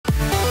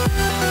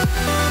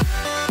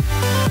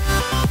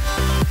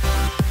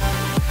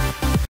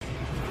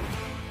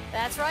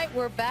right,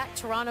 we're back.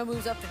 Toronto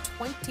moves up to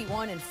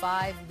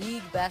 21-5,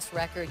 league best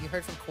record. You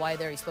heard from Kawhi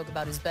there. He spoke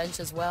about his bench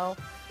as well.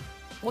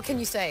 What can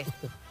you say?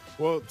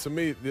 Well, to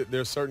me,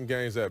 there's certain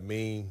games that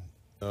mean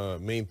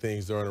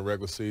things during the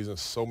regular season.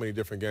 So many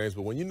different games,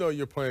 but when you know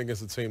you're playing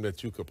against a team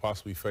that you could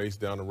possibly face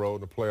down the road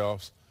in the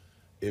playoffs,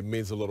 it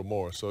means a little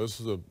more. So this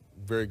is a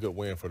very good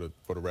win for the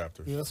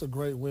Raptors. Yeah, it's a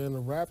great win.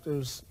 The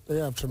Raptors, they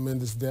have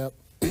tremendous depth.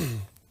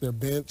 Their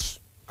bench,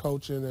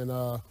 coaching, and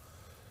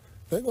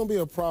they're going to be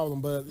a problem.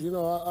 But, you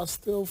know, I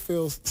still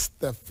feel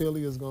that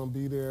Philly is going to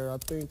be there. I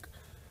think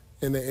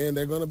in the end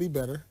they're going to be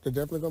better. They're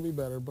definitely going to be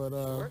better. But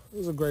it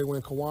was a great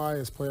win. Kawhi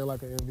is playing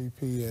like an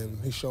MVP,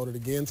 and he showed it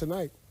again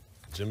tonight.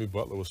 Jimmy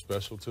Butler was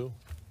special, too.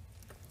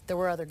 There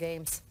were other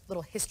games.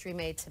 Little history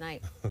made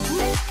tonight.